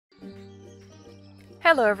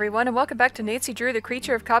Hello everyone, and welcome back to Nancy Drew, the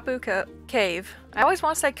Creature of Kapu Cave. I always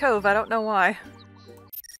want to say cove, I don't know why.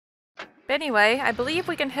 But anyway, I believe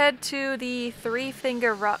we can head to the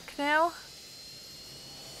Three-Finger Rock now.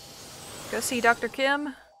 Go see Dr.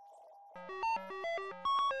 Kim.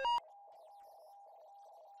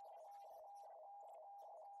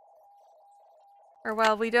 Or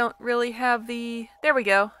well, we don't really have the... There we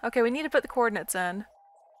go. Okay, we need to put the coordinates in.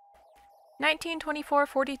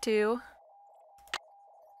 1924-42.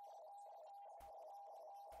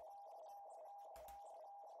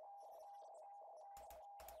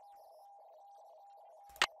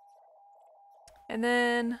 And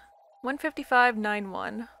then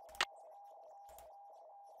 155.91.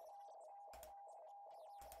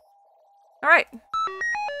 Alright.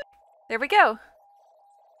 There we go.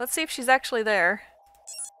 Let's see if she's actually there.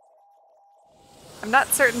 I'm not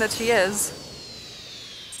certain that she is.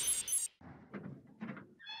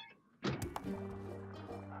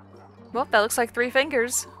 Well, that looks like 3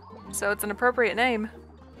 fingers, so it's an appropriate name.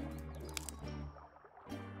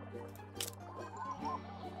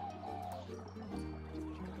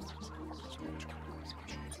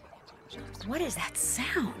 What is that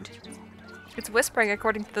sound? It's whispering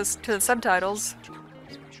according to the subtitles.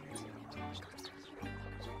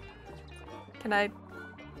 Can I?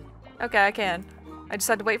 Okay, I can. I just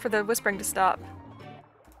had to wait for the whispering to stop.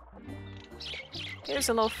 Here's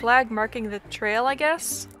a little flag marking the trail, I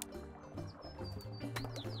guess.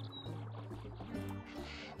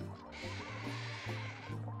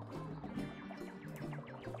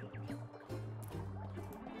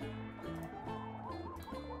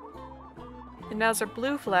 And now's our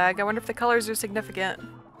blue flag. I wonder if the colors are significant.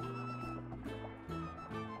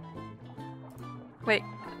 Wait.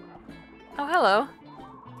 Oh, hello.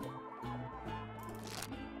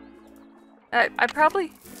 I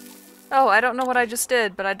probably... Oh, I don't know what I just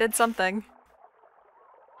did, but I did something.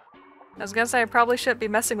 I was gonna say I probably shouldn't be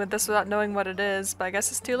messing with this without knowing what it is, but I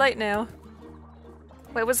guess it's too late now.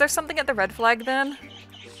 Wait, was there something at the red flag then?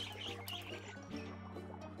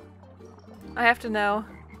 I have to know.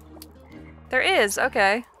 There is,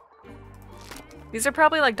 okay. These are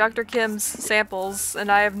probably like Dr. Kim's samples,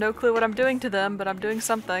 and I have no clue what I'm doing to them, but I'm doing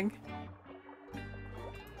something.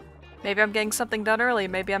 Maybe I'm getting something done early,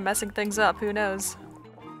 maybe I'm messing things up, who knows.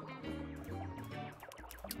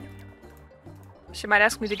 She might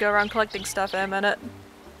ask me to go around collecting stuff in a minute.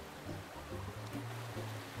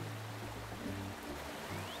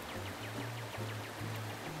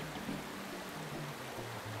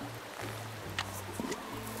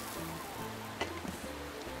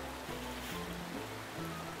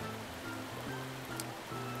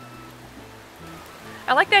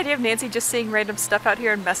 I like the idea of Nancy just seeing random stuff out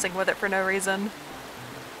here and messing with it for no reason.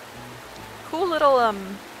 Cool little,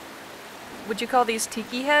 would you call these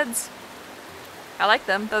tiki heads? I like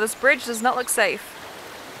them, though this bridge does not look safe.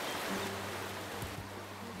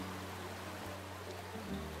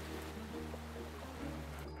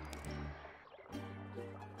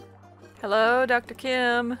 Hello, Dr.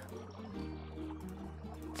 Kim.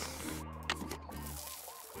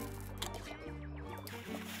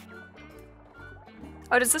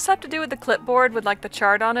 Oh, does this have to do with the clipboard with, like, the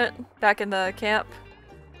chart on it back in the camp?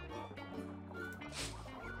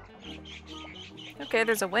 Okay,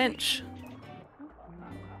 there's a winch.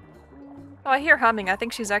 Oh, I hear humming. I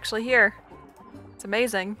think she's actually here. It's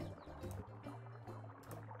amazing.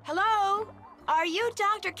 Hello? Are you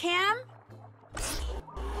Dr. Kim?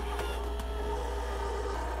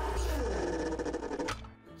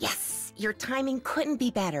 Yes, your timing couldn't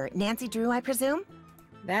be better. Nancy Drew, I presume?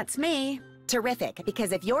 That's me. Terrific,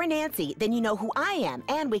 because if you're Nancy, then you know who I am,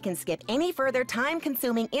 and we can skip any further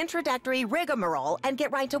time-consuming introductory rigmarole and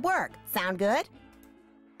get right to work. Sound good?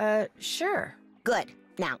 Sure. Good.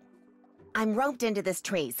 Now, I'm roped into this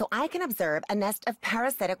tree so I can observe a nest of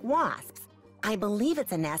parasitic wasps. I believe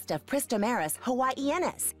it's a nest of Pristomeris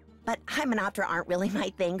hawaiianus, but Hymenoptera aren't really my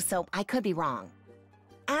thing, so I could be wrong.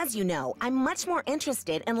 As you know, I'm much more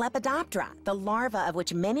interested in Lepidoptera, the larva of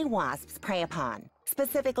which many wasps prey upon.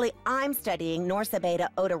 Specifically, I'm studying Norsabeta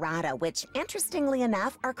odorata, which, interestingly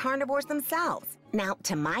enough, are carnivores themselves. Now,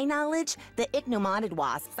 to my knowledge, the ichneumoniid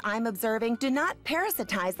wasps I'm observing do not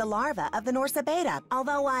parasitize the larva of the Norsabeta,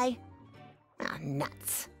 although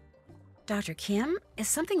nuts. Dr. Kim, is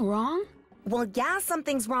something wrong? Well, yeah,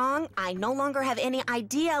 something's wrong. I no longer have any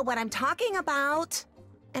idea what I'm talking about.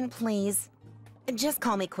 And please, just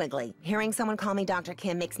call me Quigley. Hearing someone call me Dr.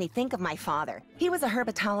 Kim makes me think of my father. He was a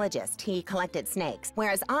herpetologist. He collected snakes,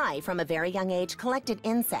 whereas I, from a very young age, collected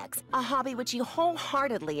insects, a hobby which he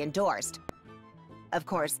wholeheartedly endorsed. Of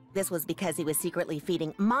course, this was because he was secretly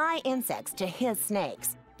feeding my insects to his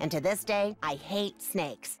snakes. And to this day, I hate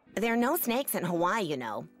snakes. There are no snakes in Hawaii, you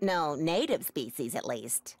know. No native species, at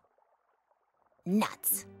least.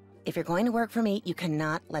 Nuts. If you're going to work for me, you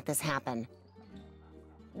cannot let this happen.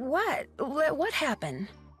 What? What happened?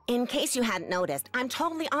 In case you hadn't noticed, I'm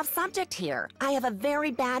totally off subject here. I have a very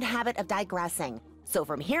bad habit of digressing. So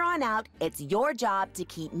from here on out, it's your job to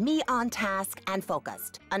keep me on task and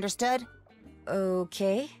focused. Understood?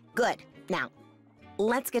 Okay. Good. Now,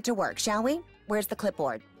 let's get to work, shall we? Where's the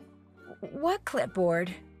clipboard? What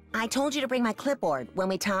clipboard? I told you to bring my clipboard when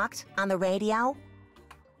we talked on the radio.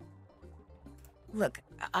 Look,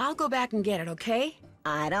 I'll go back and get it, okay?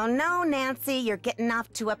 I don't know, Nancy. You're getting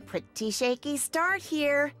off to a pretty shaky start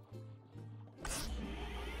here.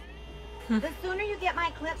 The sooner you get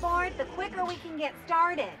my clipboard, the quicker we can get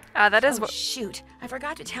started. That is Oh, what shoot. I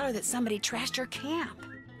forgot to tell her that somebody trashed her camp.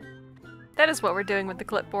 we're doing with the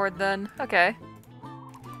clipboard then. Okay.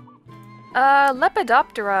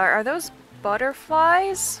 Lepidoptera, are those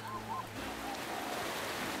butterflies?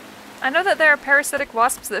 I know that there are parasitic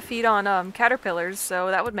wasps that feed on caterpillars, so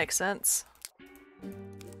that would make sense.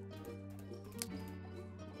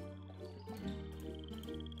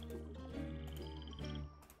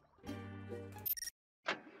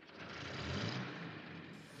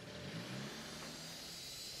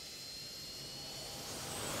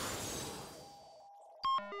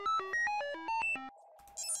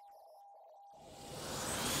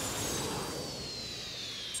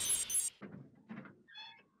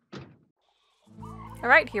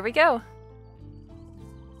 Alright, here we go.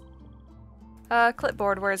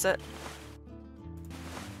 Clipboard, where is it?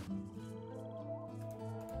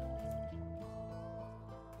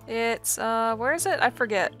 It's, where is it? I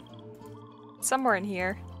forget. Somewhere in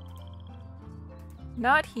here.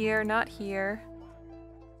 Not here, not here.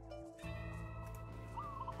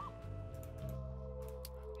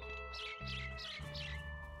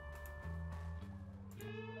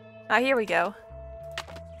 Here we go.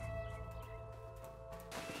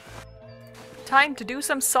 Time to do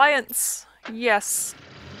some science. Yes.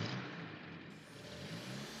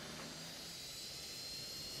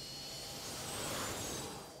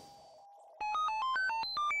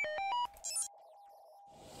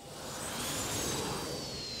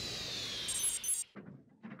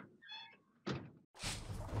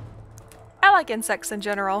 I like insects in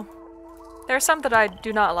general. There are some that I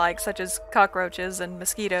do not like, such as cockroaches and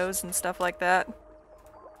mosquitoes and stuff like that.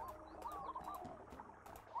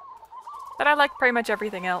 But I like pretty much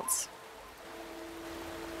everything else.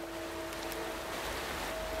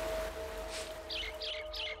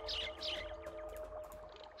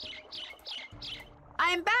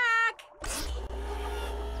 I'm back!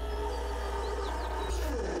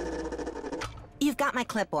 You've got my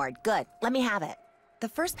clipboard. Good. Let me have it. The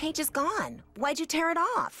first page is gone. Why'd you tear it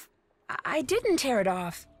off? I didn't tear it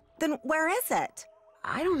off. Then where is it?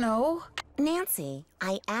 I don't know. Nancy,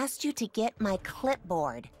 I asked you to get my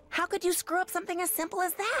clipboard. How could you screw up something as simple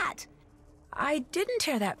as that? I didn't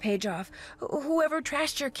tear that page off. Whoever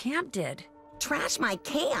trashed your camp did. Trash my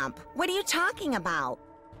camp? What are you talking about?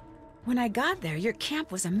 When I got there, your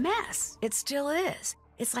camp was a mess. It still is.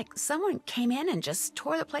 It's like someone came in and just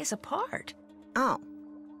tore the place apart. Oh.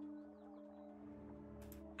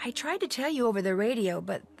 I tried to tell you over the radio,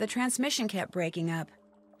 but the transmission kept breaking up.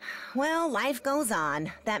 Well, life goes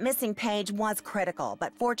on. That missing page was critical,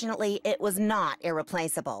 but fortunately, it was not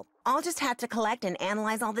irreplaceable. I'll just have to collect and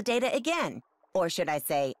analyze all the data again. Or should I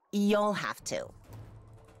say, you'll have to.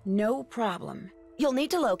 No problem. You'll need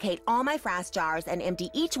to locate all my frass jars and empty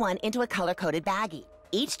each one into a color-coded baggie.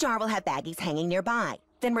 Each jar will have baggies hanging nearby.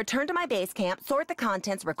 Then return to my base camp, sort the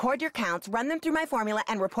contents, record your counts, run them through my formula,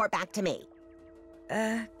 and report back to me.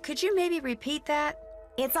 Could you maybe repeat that?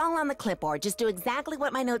 It's all on the clipboard. Just do exactly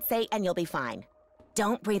what my notes say and you'll be fine.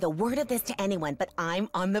 Don't breathe a word of this to anyone, but I'm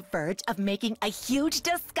on the verge of making a huge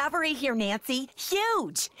discovery here, Nancy.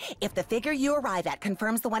 Huge! If the figure you arrive at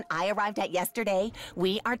confirms the one I arrived at yesterday,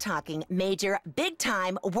 we are talking major,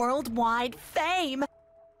 big-time, worldwide fame.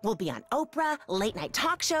 We'll be on Oprah, late-night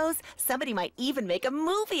talk shows. Somebody might even make a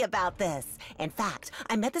movie about this. In fact,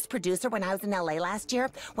 I met this producer when I was in LA last year.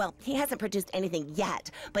 Well, he hasn't produced anything yet,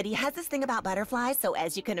 but he has this thing about butterflies, so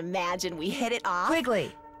as you can imagine, we hit it off.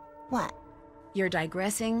 Quigley! What? You're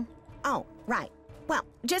digressing? Oh, right. Well,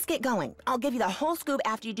 just get going. I'll give you the whole scoop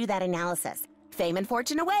after you do that analysis. Fame and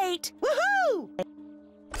fortune await! Woohoo!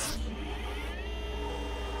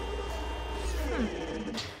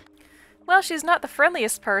 Well, she's not the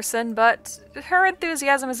friendliest person, but her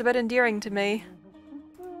enthusiasm is a bit endearing to me.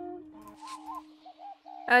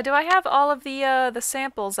 Do I have all of the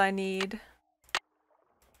samples I need?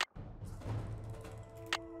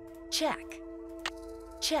 Check.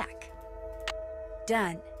 Check.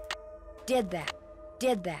 Done. Did that.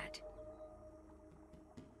 Did that.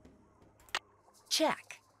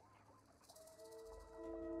 Check.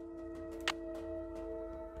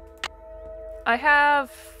 I have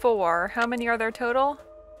 4. How many are there total?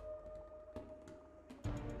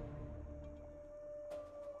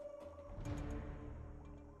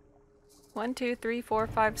 One, two, three, four,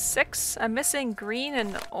 five, 6. I'm missing green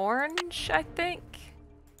and orange, I think.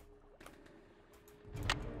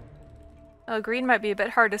 Oh, green might be a bit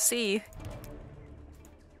hard to see.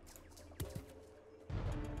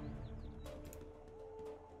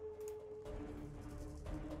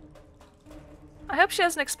 I hope she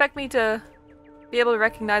doesn't expect me to be able to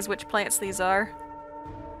recognize which plants these are.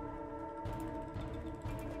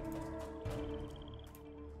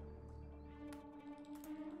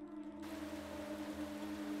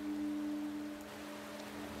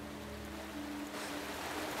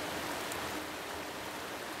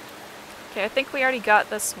 Okay, I think we already got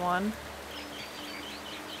this one.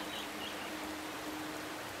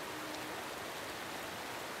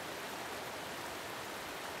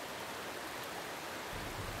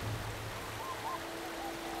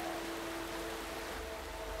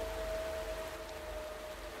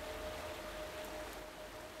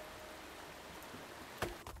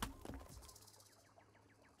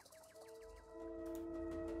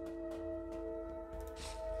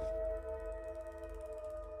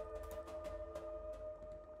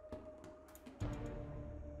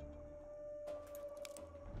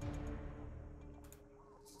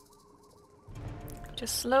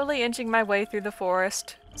 Just slowly inching my way through the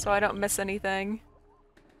forest, so I don't miss anything.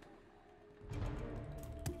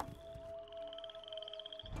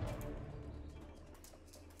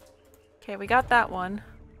 Okay, we got that one.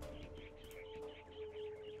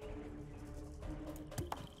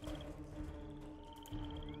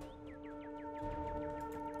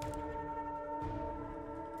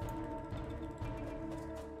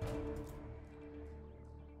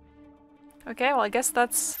 Okay, well I guess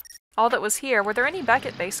that's all that was here. Were there any back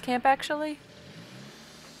at base camp, actually?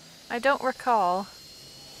 I don't recall.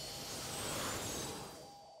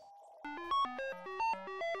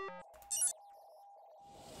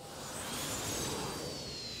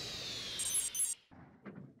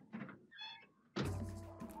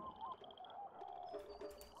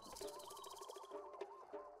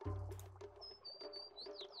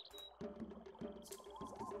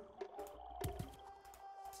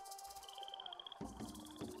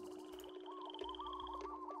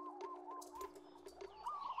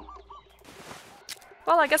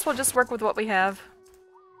 Well, I guess we'll just work with what we have.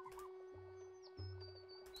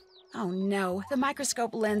 Oh no, the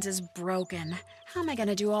microscope lens is broken. How am I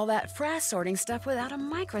gonna do all that frass sorting stuff without a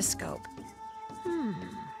microscope?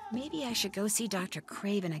 Maybe I should go see Dr.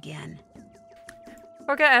 Craven again.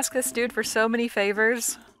 We're gonna ask this dude for so many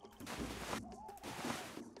favors.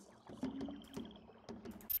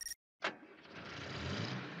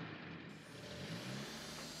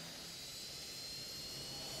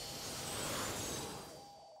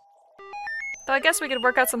 So I guess we could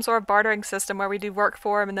work out some sort of bartering system where we do work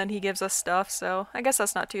for him and then he gives us stuff, so I guess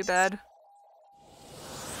that's not too bad.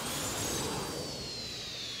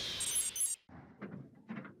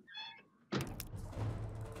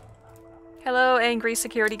 Hello, angry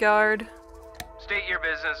security guard. State your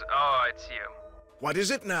business. Oh, it's you. What is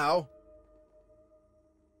it now?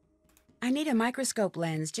 I need a microscope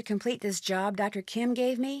lens to complete this job Dr. Kim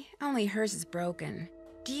gave me, only hers is broken.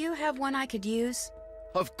 Do you have one I could use?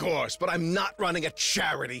 Of course, but I'm not running a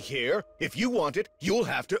charity here. If you want it, you'll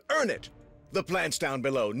have to earn it. The plants down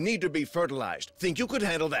below need to be fertilized. Think you could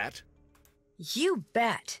handle that? You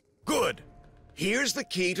bet. Good. Here's the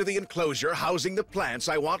key to the enclosure housing the plants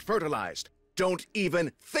I want fertilized. Don't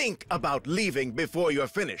even think about leaving before you're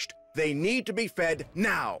finished. They need to be fed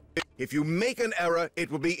now. If you make an error,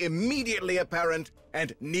 it will be immediately apparent,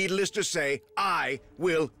 and needless to say, I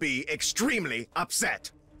will be extremely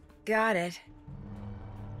upset. Got it.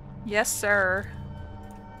 Yes, sir.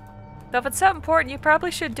 Though if it's so important, you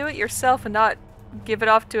probably should do it yourself and not give it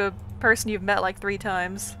off to a person you've met like 3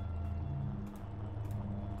 times.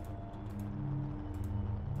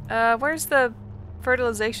 Where's the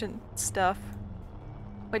fertilization stuff?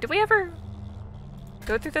 Wait, did we ever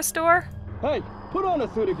go through this door? Hey, put on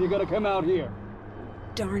a suit if you're gonna come out here.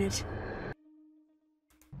 Darn it.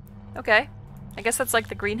 Okay. I guess that's like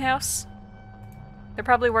the greenhouse. They're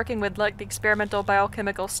probably working with like the experimental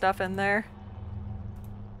biochemical stuff in there.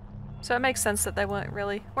 So it makes sense that they wouldn't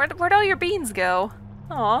really... Where'd all your beans go?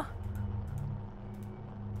 Aw.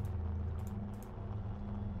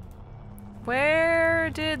 Where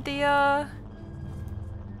did the,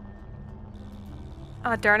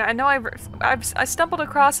 Oh darn it, I know I stumbled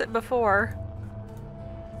across it before.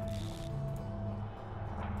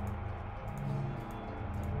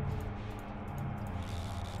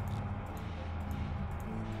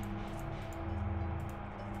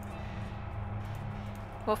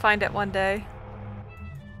 We'll find it one day.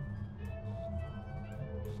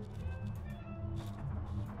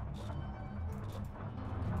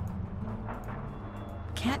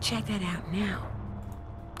 Can't check that out now.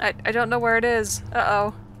 I don't know where it is.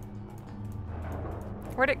 Uh-oh.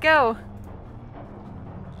 Where'd it go?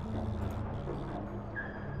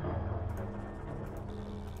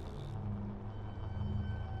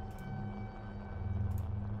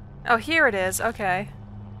 Oh, here it is. Okay.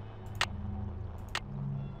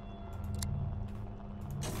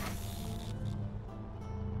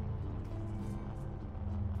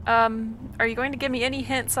 Are you going to give me any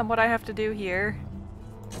hints on what I have to do here?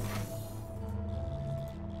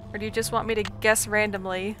 Or do you just want me to guess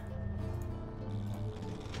randomly?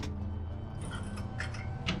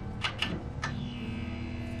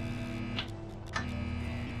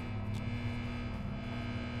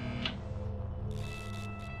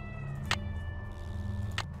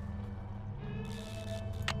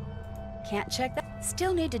 Can't check that.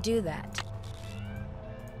 Still need to do that.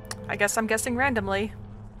 I guess I'm guessing randomly.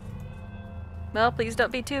 Well, please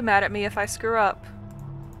don't be too mad at me if I screw up.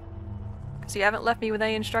 Because you haven't left me with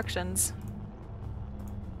any instructions.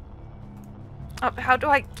 Oh, how do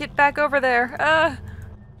I get back over there?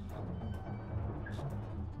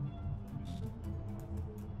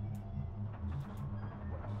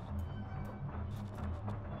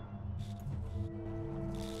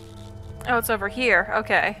 Oh, it's over here.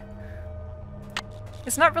 Okay.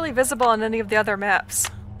 It's not really visible on any of the other maps.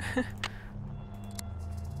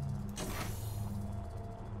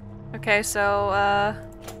 Okay, so,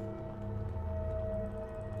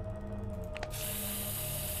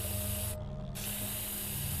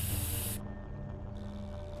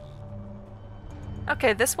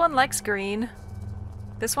 okay, this one likes green.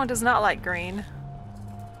 This one does not like green.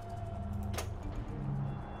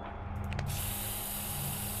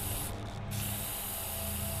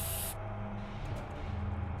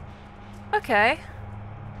 Okay.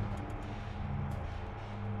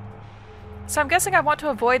 So I'm guessing I want to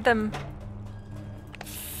avoid them.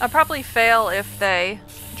 I'll probably fail if they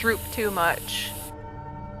droop too much.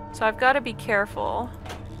 So I've got to be careful.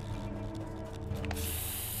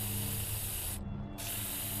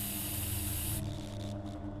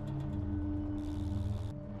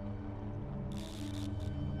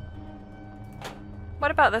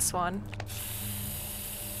 What about this one?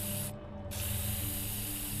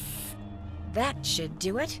 That should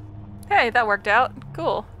do it. Hey, that worked out.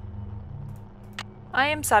 Cool. I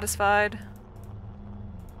am satisfied.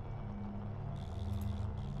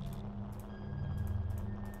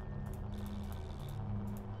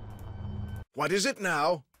 What is it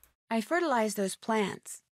now? I fertilized those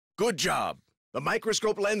plants. Good job. The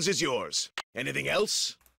microscope lens is yours. Anything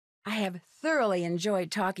else? I have thoroughly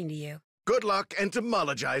enjoyed talking to you. Good luck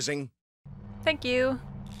entomologizing. Thank you.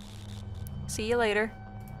 See you later.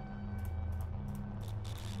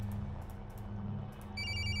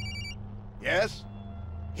 Yes?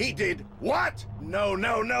 He did what? No,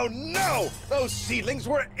 no, no, no! Those seedlings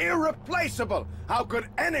were irreplaceable! How could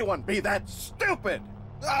anyone be that stupid?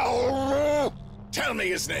 Oh! Tell me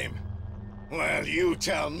his name. Well, you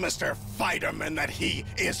tell Mr. Fiderman that he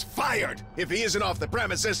is fired. If he isn't off the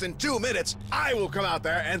premises in 2 minutes, I will come out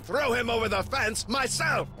there and throw him over the fence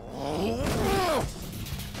myself.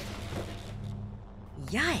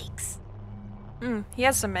 Yikes. He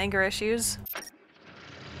has some anger issues.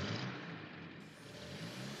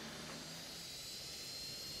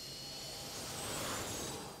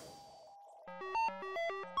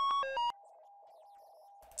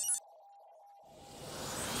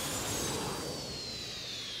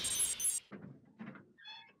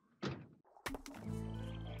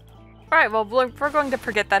 Alright, well, we're going to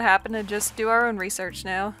forget that happened and just do our own research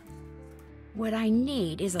now. What I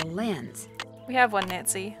need is a lens. We have one,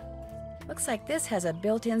 Nancy. Looks like this has a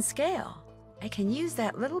built-in scale. I can use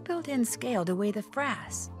that little built-in scale to weigh the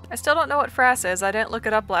frass. I still don't know what frass is. I didn't look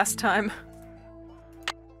it up last time.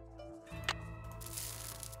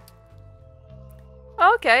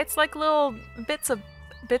 Oh, okay, it's like little bits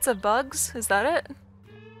of bugs. Is that it?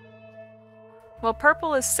 Well,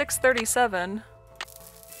 purple is 637.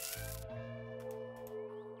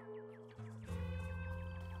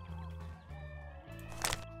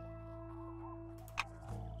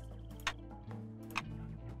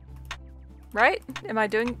 Right? Am I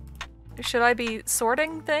doing... Should I be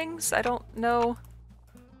sorting things? I don't know.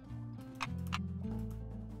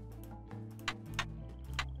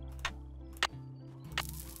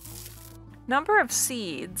 Number of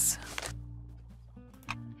seeds.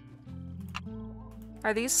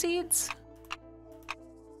 Are these seeds?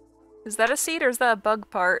 Is that a seed or is that a bug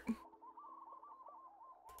part?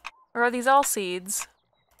 Or are these all seeds?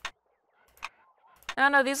 I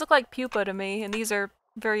don't know, these look like pupa to me, and these are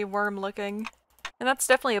very worm looking. And that's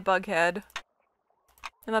definitely a bug head.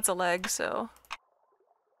 And that's a leg, so...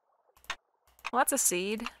 Well, that's a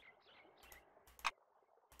seed.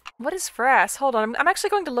 What is frass? Hold on, I'm actually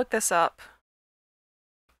going to look this up.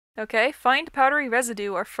 Okay, find powdery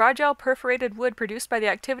residue or fragile perforated wood produced by the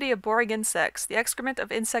activity of boring insects, the excrement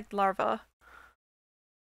of insect larvae.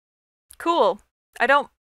 Cool. I don't...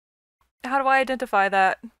 How do I identify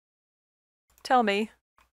that? Tell me.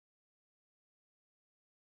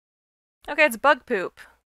 Okay, it's bug poop.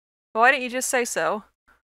 Well, why didn't you just say so?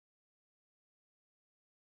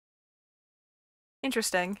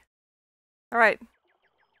 Interesting. Alright.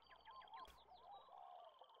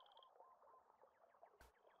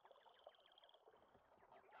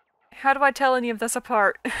 How do I tell any of this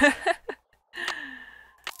apart?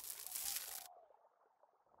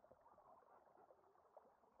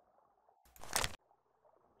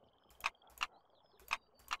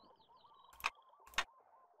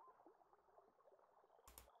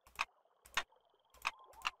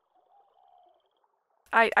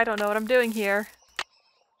 I don't know what I'm doing here.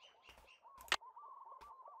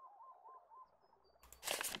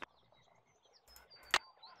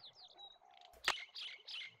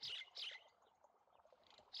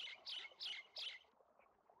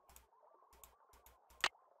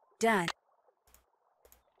 Done.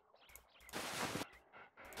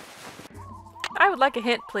 I would like a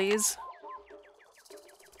hint, please.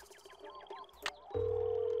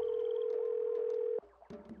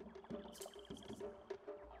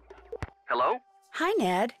 Hello? Hi,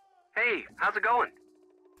 Ned. Hey, how's it going?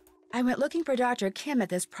 I went looking for Dr. Kim at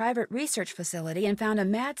this private research facility and found a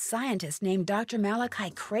mad scientist named Dr.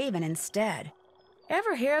 Malachi Craven instead.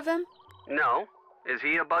 Ever hear of him? No. Is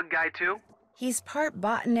he a bug guy too? He's part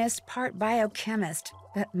botanist, part biochemist,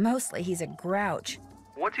 but mostly he's a grouch.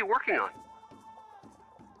 What's he working on?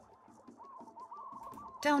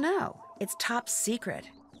 Don't know. It's top secret.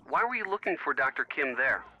 Why were you looking for Dr. Kim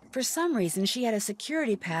there? For some reason, she had a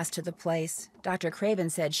security pass to the place. Dr. Craven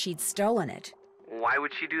said she'd stolen it. Why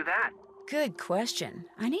would she do that? Good question.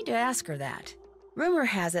 I need to ask her that. Rumor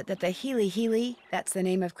has it that the Healy, that's the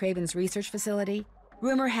name of Craven's research facility,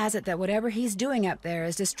 rumor has it that whatever he's doing up there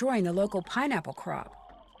is destroying the local pineapple crop.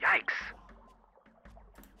 Yikes.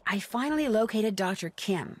 I finally located Dr.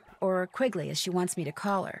 Kim, or Quigley as she wants me to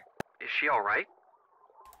call her. Is she alright?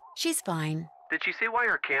 She's fine. Did she say why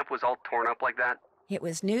her camp was all torn up like that? It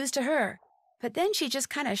was news to her, but then she just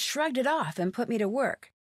kind of shrugged it off and put me to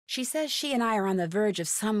work. She says she and I are on the verge of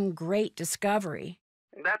some great discovery.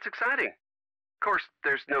 That's exciting. Of course,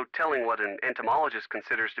 there's no telling what an entomologist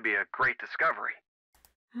considers to be a great discovery.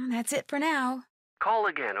 Well, that's it for now. Call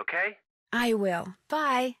again, okay? I will.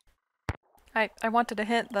 Bye. I wanted a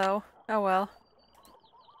hint, though. Oh well.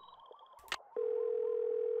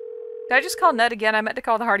 Did I just call Ned again? I meant to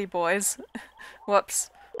call the Hardy Boys. Whoops.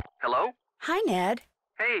 Hello? Hi, Ned.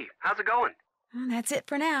 Hey, how's it going? Well, that's it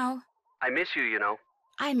for now. I miss you, you know.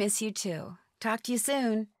 I miss you too. Talk to you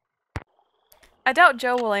soon. I doubt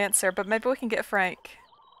Joe will answer, but maybe we can get Frank.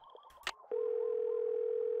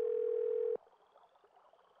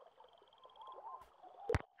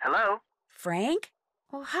 Hello? Frank?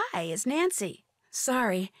 Oh, hi, it's Nancy.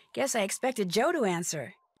 Sorry, guess I expected Joe to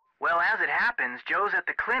answer. Well, as it happens, Joe's at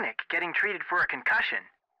the clinic getting treated for a concussion.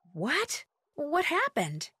 What? What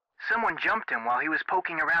happened? Someone jumped him while he was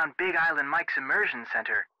poking around Big Island Mike's immersion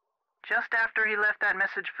center. Just after he left that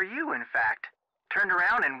message for you, in fact. Turned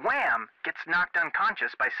around and wham! Gets knocked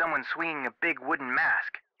unconscious by someone swinging a big wooden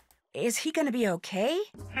mask. Is he gonna be okay?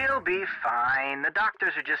 He'll be fine. The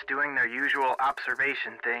doctors are just doing their usual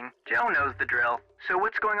observation thing. Joe knows the drill. So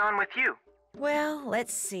what's going on with you? Well,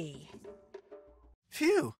 let's see.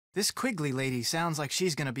 Phew, this Quigley lady sounds like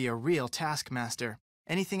she's gonna be a real taskmaster.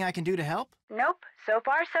 Anything I can do to help? Nope. So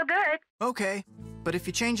far, so good. Okay, but if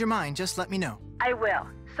you change your mind, just let me know. I will.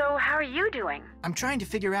 So how are you doing? I'm trying to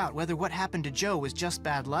figure out whether what happened to Joe was just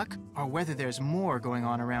bad luck, or whether there's more going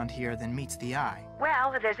on around here than meets the eye.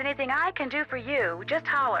 Well, if there's anything I can do for you, just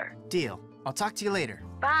holler. Deal. I'll talk to you later.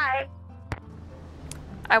 Bye.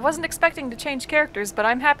 I wasn't expecting to change characters, but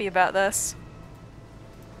I'm happy about this.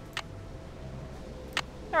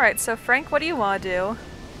 Alright, so Frank, what do you want to do?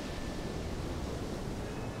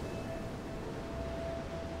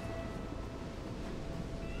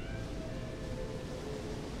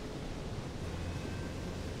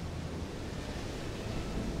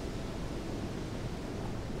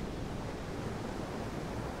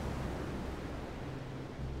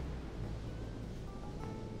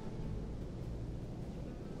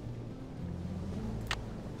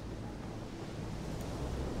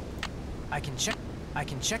 I can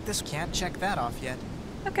check this. Can't check that off yet.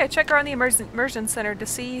 Okay, check around the immersion center to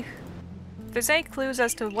see if there's any clues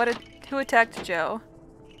as to who attacked Joe.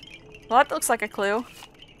 Well, that looks like a clue.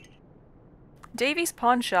 Davy's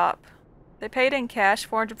pawn shop. They paid in cash,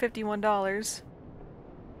 $451.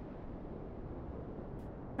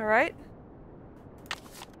 Alright.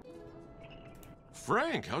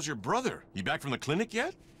 Frank, how's your brother? You back from the clinic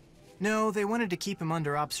yet? No, they wanted to keep him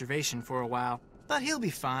under observation for a while, but he'll be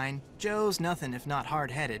fine. Joe's nothing if not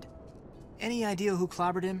hard-headed. Any idea who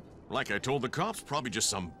clobbered him? Like I told the cops, probably just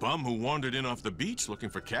some bum who wandered in off the beach looking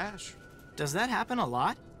for cash. Does that happen a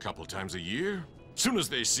lot? Couple times a year. Soon as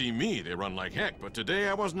they see me, they run like heck, but today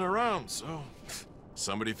I wasn't around, so...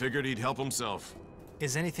 somebody figured he'd help himself.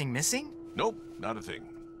 Is anything missing? Nope, not a thing.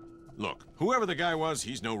 Look, whoever the guy was,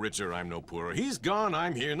 he's no richer, I'm no poorer. He's gone,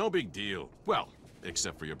 I'm here, no big deal. Well,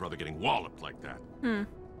 except for your brother getting walloped like that.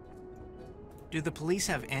 Do the police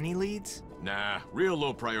have any leads? Nah, real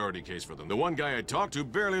low priority case for them. The one guy I talked to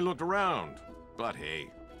barely looked around. But hey,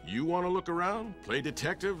 you want to look around? Play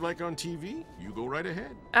detective like on TV? You go right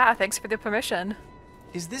ahead. Ah, thanks for the permission.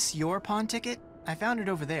 Is this your pawn ticket? I found it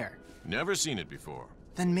over there. Never seen it before.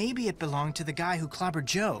 Then maybe it belonged to the guy who clobbered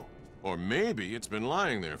Joe. Or maybe it's been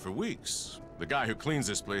lying there for weeks. The guy who cleans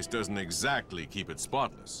this place doesn't exactly keep it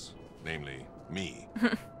spotless. Namely, me.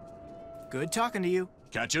 Good talking to you.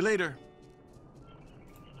 Catch you later.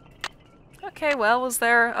 Okay, well, was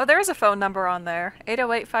there... Oh, there is a phone number on there.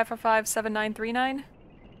 808-545-7939?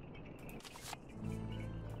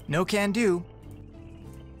 No can do.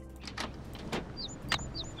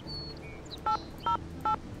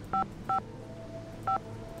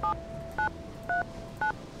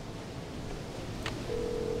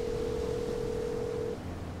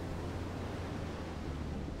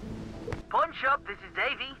 Pawn shop, this is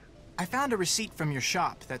Davy. I found a receipt from your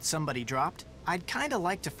shop that somebody dropped. I'd kinda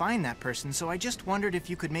like to find that person, so I just wondered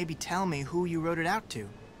if you could maybe tell me who you wrote it out to.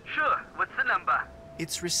 Sure, what's the number?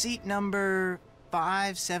 It's receipt number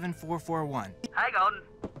 57441. Hang on.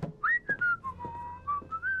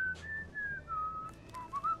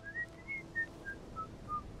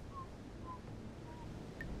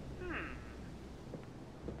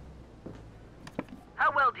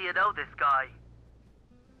 How well do you know this guy?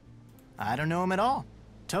 I don't know him at all.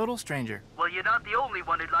 Total stranger. Well, you're not the only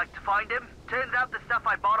one who'd like to find him. Turns out the stuff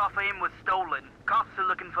I bought off of him was stolen. Cops are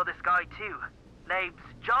looking for this guy too. Name's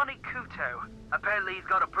Johnny Kuto. Apparently he's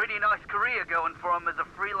got a pretty nice career going for him as a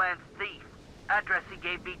freelance thief. Address he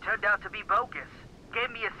gave me turned out to be bogus.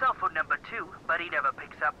 Gave me a cell phone number too, but he never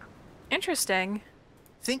picks up. Interesting.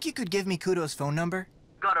 Think you could give me Kuto's phone number?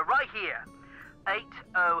 Got it right here.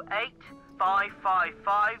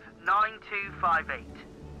 808-555-9258.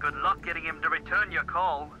 Good luck getting him to return your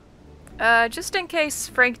call. Just in case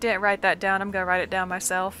Frank didn't write that down, I'm gonna write it down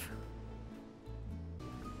myself.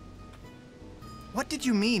 What did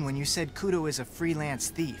you mean when you said Kuto is a freelance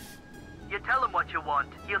thief? You tell him what you want,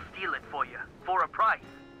 he'll steal it for you, for a price.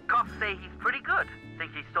 Cops say he's pretty good.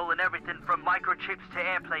 Think he's stolen everything from microchips to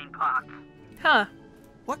airplane parts. Huh.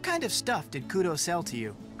 What kind of stuff did Kuto sell to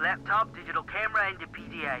you? Laptop, digital camera, and a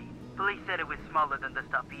PDA. Police said it was smaller than the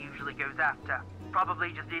stuff he usually goes after.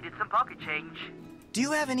 Probably just needed some pocket change. Do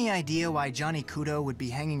you have any idea why Johnny Kuto would be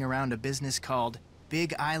hanging around a business called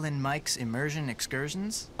Big Island Mike's Immersion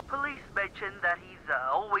Excursions? Police mentioned that he's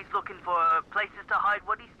always looking for places to hide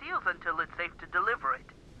what he steals until it's safe to deliver it.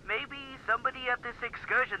 Maybe somebody at this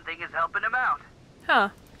excursion thing is helping him out. Huh.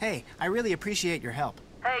 Hey, I really appreciate your help.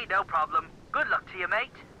 Hey, no problem. Good luck to you,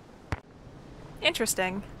 mate.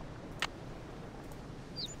 Interesting.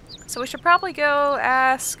 So we should probably go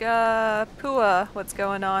ask Pua what's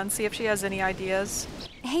going on, see if she has any ideas.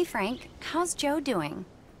 Hey Frank, how's Joe doing?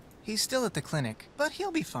 He's still at the clinic, but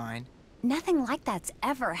he'll be fine. Nothing like that's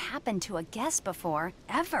ever happened to a guest before,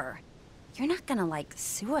 ever. You're not gonna, like,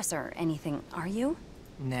 sue us or anything, are you?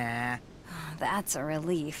 Nah. That's a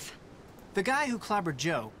relief. The guy who clobbered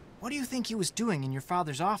Joe, what do you think he was doing in your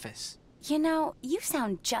father's office? You know, you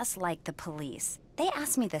sound just like the police. They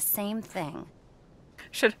asked me the same thing.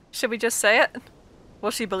 Should we just say it?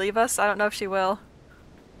 Will she believe us? I don't know if she will.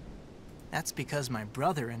 That's because my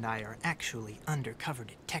brother and I are actually undercover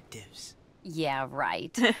detectives. Yeah,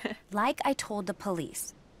 right. Like I told the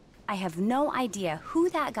police. I have no idea who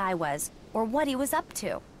that guy was or what he was up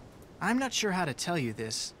to. I'm not sure how to tell you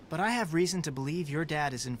this, but I have reason to believe your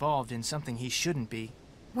dad is involved in something he shouldn't be.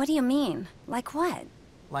 What do you mean? Like what?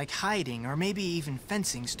 Like hiding or maybe even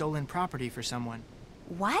fencing stolen property for someone.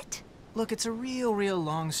 What? Look, it's a real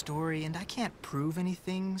long story, and I can't prove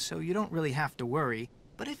anything, so you don't really have to worry.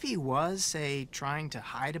 But if he was, say, trying to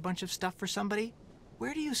hide a bunch of stuff for somebody,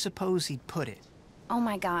 where do you suppose he'd put it? Oh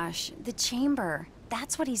my gosh, the chamber.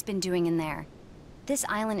 That's what he's been doing in there. This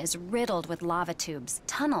island is riddled with lava tubes,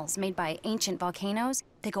 tunnels made by ancient volcanoes.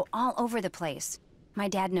 They go all over the place. My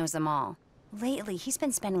dad knows them all. Lately, he's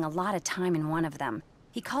been spending a lot of time in one of them.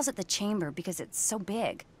 He calls it the chamber because it's so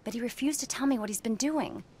big, but he refused to tell me what he's been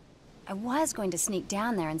doing. I was going to sneak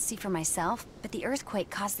down there and see for myself, but the earthquake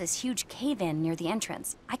caused this huge cave-in near the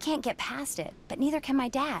entrance. I can't get past it, but neither can my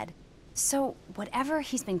dad. So whatever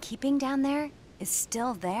he's been keeping down there is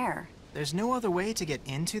still there. There's no other way to get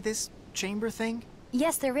into this chamber thing?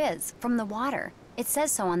 Yes, there is, from the water. It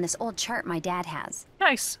says so on this old chart my dad has.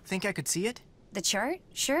 Nice. Think I could see it? The chart?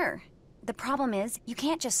 Sure. The problem is, you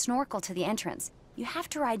can't just snorkel to the entrance. You have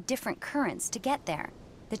to ride different currents to get there.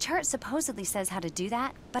 The chart supposedly says how to do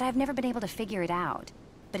that, but I've never been able to figure it out.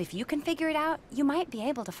 But if you can figure it out, you might be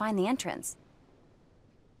able to find the entrance.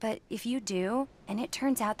 But if you do, and it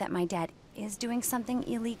turns out that my dad is doing something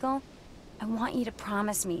illegal, I want you to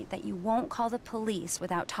promise me that you won't call the police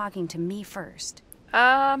without talking to me first.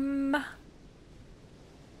 I'm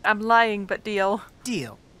lying, but deal.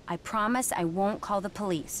 Deal. I promise I won't call the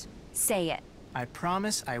police. Say it. I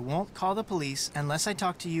promise I won't call the police unless I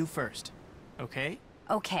talk to you first. Okay?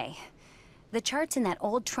 Okay. The chart's in that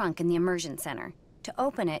old trunk in the immersion center. To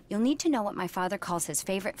open it, you'll need to know what my father calls his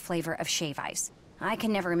favorite flavor of shave ice. I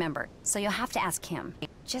can never remember, so you'll have to ask him.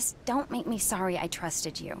 Just don't make me sorry I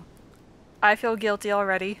trusted you. I feel guilty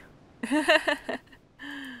already.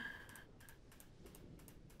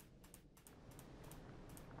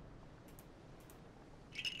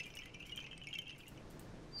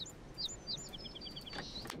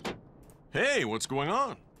 Hey, what's going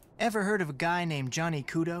on? Ever heard of a guy named Johnny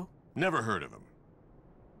Kudo? Never heard of him.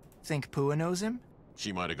 Think Pua knows him?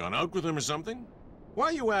 She might have gone out with him or something? Why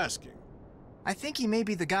are you asking? I think he may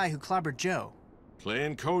be the guy who clobbered Joe.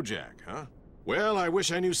 Playing Kojak, huh? Well, I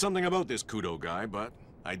wish I knew something about this Kudo guy, but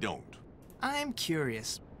I don't. I'm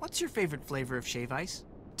curious. What's your favorite flavor of shave ice?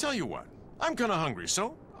 Tell you what, I'm kinda hungry,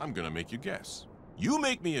 so I'm gonna make you guess. You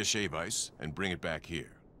make me a shave ice and bring it back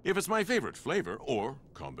here. If it's my favorite flavor, or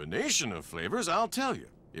combination of flavors, I'll tell you.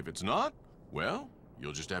 If it's not, well,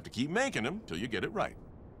 you'll just have to keep making them till you get it right.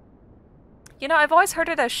 You know, I've always heard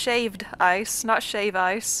it as shaved ice, not shave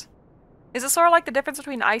ice. Is it sort of like the difference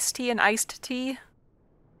between iced tea and iced tea?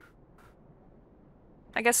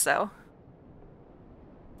 I guess so.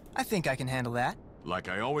 I think I can handle that. Like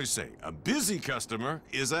I always say, a busy customer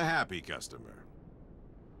is a happy customer.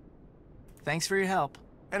 Thanks for your help.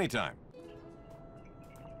 Anytime.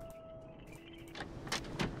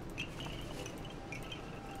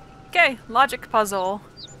 Okay, logic puzzle.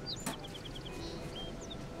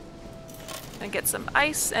 And get some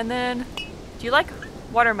ice, and then... Do you like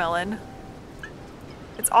watermelon?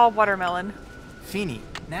 It's all watermelon. Feeny,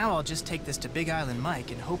 now I'll just take this to Big Island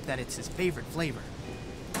Mike and hope that it's his favorite flavor.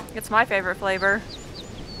 It's my favorite flavor.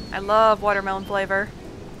 I love watermelon flavor.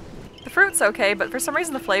 The fruit's okay, but for some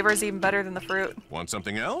reason the flavor is even better than the fruit. Want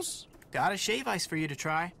something else? Got a shave ice for you to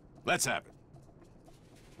try. Let's have it.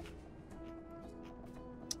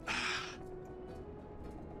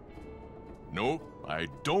 Nope, I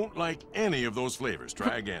don't like any of those flavors.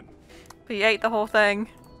 Try again. But you ate the whole thing.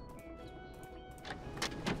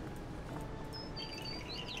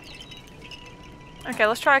 Okay,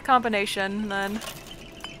 let's try a combination then.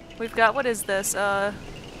 We've got, what is this? Is that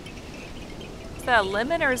a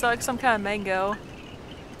lemon or is that like some kind of mango?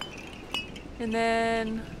 And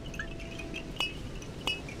then...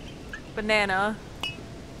 banana.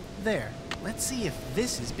 There. Let's see if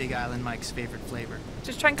this is Big Island Mike's favorite flavor.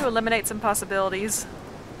 Just trying to eliminate some possibilities.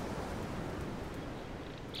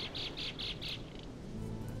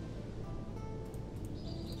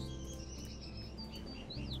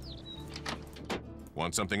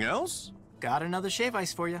 Want something else? Got another shave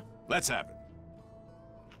ice for you. Let's have it.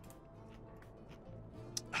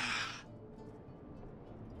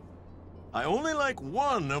 I only like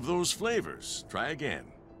one of those flavors. Try again.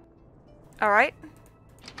 Alright.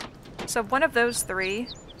 So one of those three.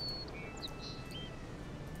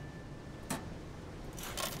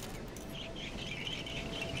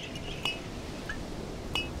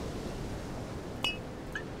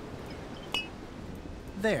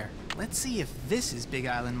 There. Let's see if this is Big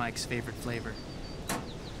Island Mike's favorite flavor.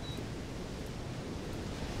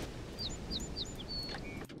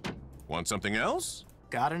 Want something else?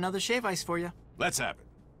 Got another shave ice for you. Let's have it.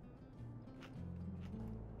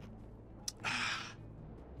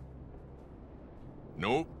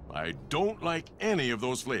 Nope, I don't like any of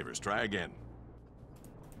those flavors. Try again.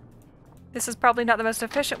 This is probably not the most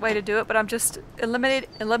efficient way to do it, but I'm just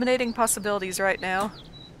eliminating possibilities right now.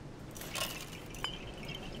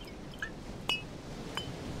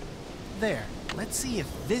 There. Let's see if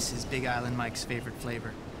this is Big Island Mike's favorite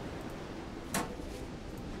flavor.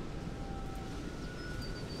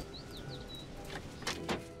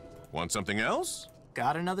 Want something else?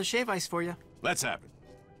 Got another shave ice for you. Let's have it.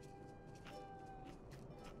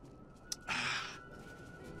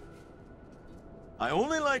 I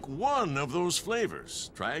only like one of those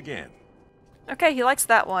flavors. Try again. Okay, he likes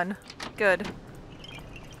that one. Good.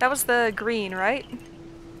 That was the green, right?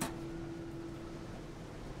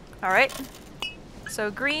 Alright. So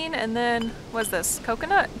green, and then, what's this?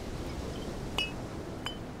 Coconut?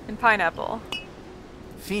 And pineapple.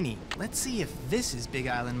 Feeny, let's see if this is Big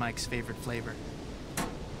Island Mike's favorite flavor.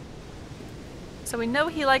 So we know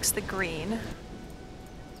he likes the green.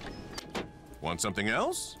 Want something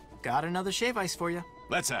else? Got another shave ice for you.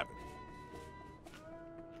 Let's have it.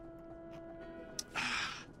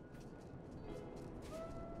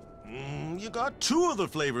 You got two of the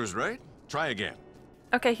flavors, right? Try again.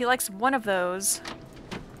 Okay, he likes one of those.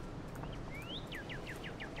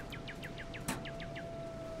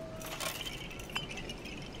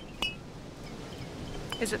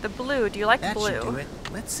 Is it the blue? Do you like the blue? That should do it.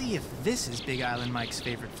 Let's see if this is Big Island Mike's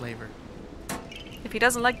favorite flavor. If he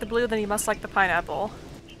doesn't like the blue, then he must like the pineapple.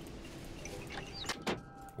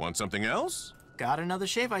 Want something else? Got another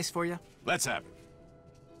shave ice for you. Let's have it.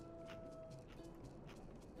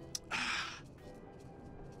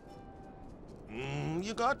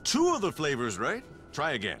 You got two of the flavors, right?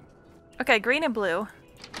 Try again. Okay, green and blue.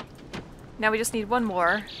 Now we just need one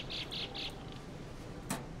more.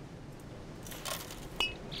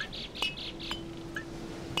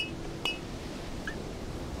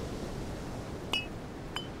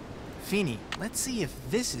 Feeny, let's see if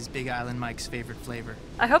this is Big Island Mike's favorite flavor.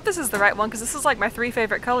 I hope this is the right one, because this is like my 3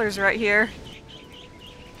 favorite colors right here.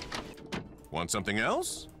 Want something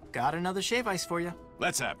else? Got another shave ice for you.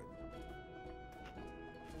 Let's have it.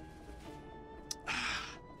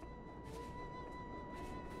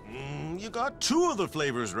 You got two of the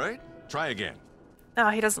flavors, right? Try again. Oh,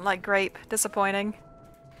 he doesn't like grape. Disappointing.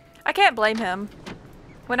 I can't blame him.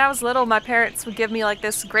 When I was little, my parents would give me like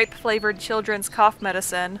this grape-flavored children's cough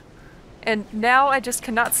medicine. And now I just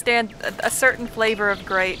cannot stand a certain flavor of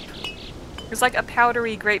grape. There's like a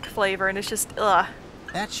powdery grape flavor, and it's just, ugh.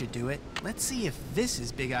 That should do it. Let's see if this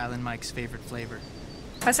is Big Island Mike's favorite flavor.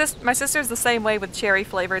 My sister's the same way with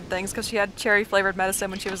cherry-flavored things, because she had cherry-flavored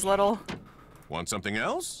medicine when she was little. Want something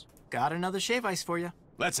else? Got another shave ice for you.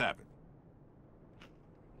 Let's have it.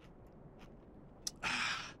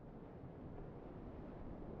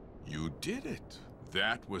 You did it.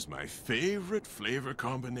 That was my favorite flavor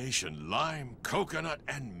combination. Lime, coconut,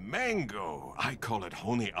 and mango. I call it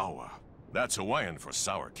Honi Awa. That's Hawaiian for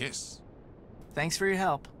sour kiss. Thanks for your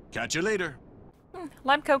help. Catch you later.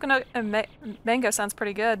 Lime, coconut, and mango sounds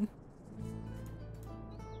pretty good.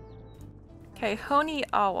 Okay, Honi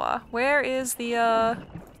Awa. Where is the,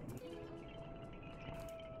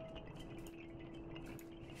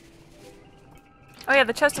 Oh yeah,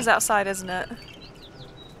 the chest is outside, isn't it?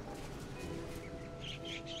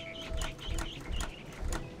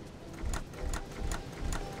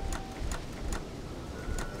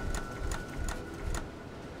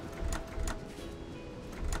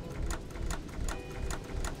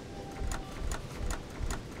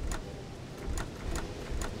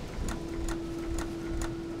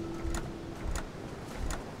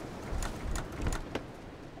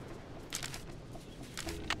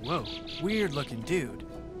 Whoa, weird looking dude.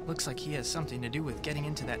 Looks like he has something to do with getting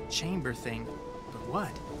into that chamber thing. But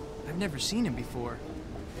what? I've never seen him before.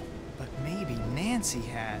 But maybe Nancy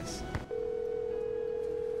has.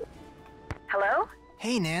 Hello?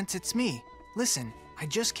 Hey, Nance, it's me. Listen, I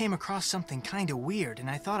just came across something kinda weird, and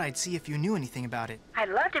I thought I'd see if you knew anything about it. I'd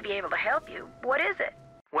love to be able to help you. What is it?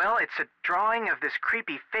 Well, it's a drawing of this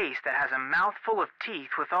creepy face that has a mouth full of teeth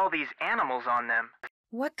with all these animals on them.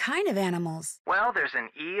 What kind of animals? Well, there's an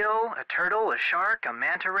eel, a turtle, a shark, a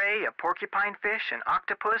manta ray, a porcupine fish, an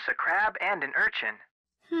octopus, a crab, and an urchin.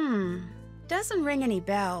 Doesn't ring any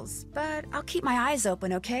bells, but I'll keep my eyes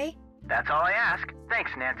open, okay? That's all I ask.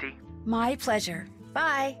 Thanks, Nancy. My pleasure.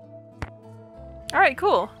 Bye. Alright,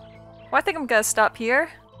 cool. Well, I think I'm gonna stop here.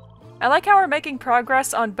 I like how we're making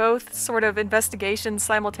progress on both sort of investigations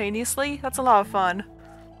simultaneously. That's a lot of fun.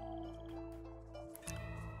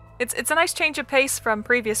 It's a nice change of pace from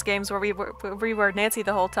previous games where we were Nancy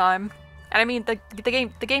the whole time. And I mean, the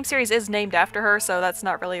game series is named after her, so that's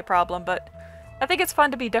not really a problem, but I think it's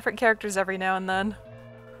fun to be different characters every now and then.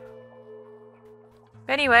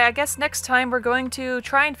 Anyway, I guess next time we're going to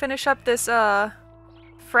try and finish up this,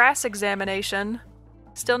 frass examination.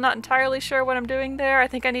 Still not entirely sure what I'm doing there. I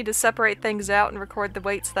think I need to separate things out and record the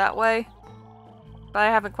weights that way. But I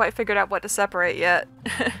haven't quite figured out what to separate yet.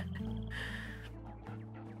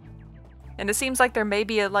 And it seems like there may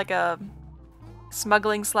be like a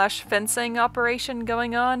smuggling slash fencing operation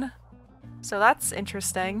going on. So that's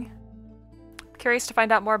interesting. Curious to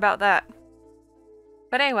find out more about that.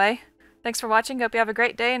 But anyway, thanks for watching, hope you have a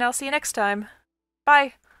great day, and I'll see you next time.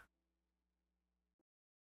 Bye!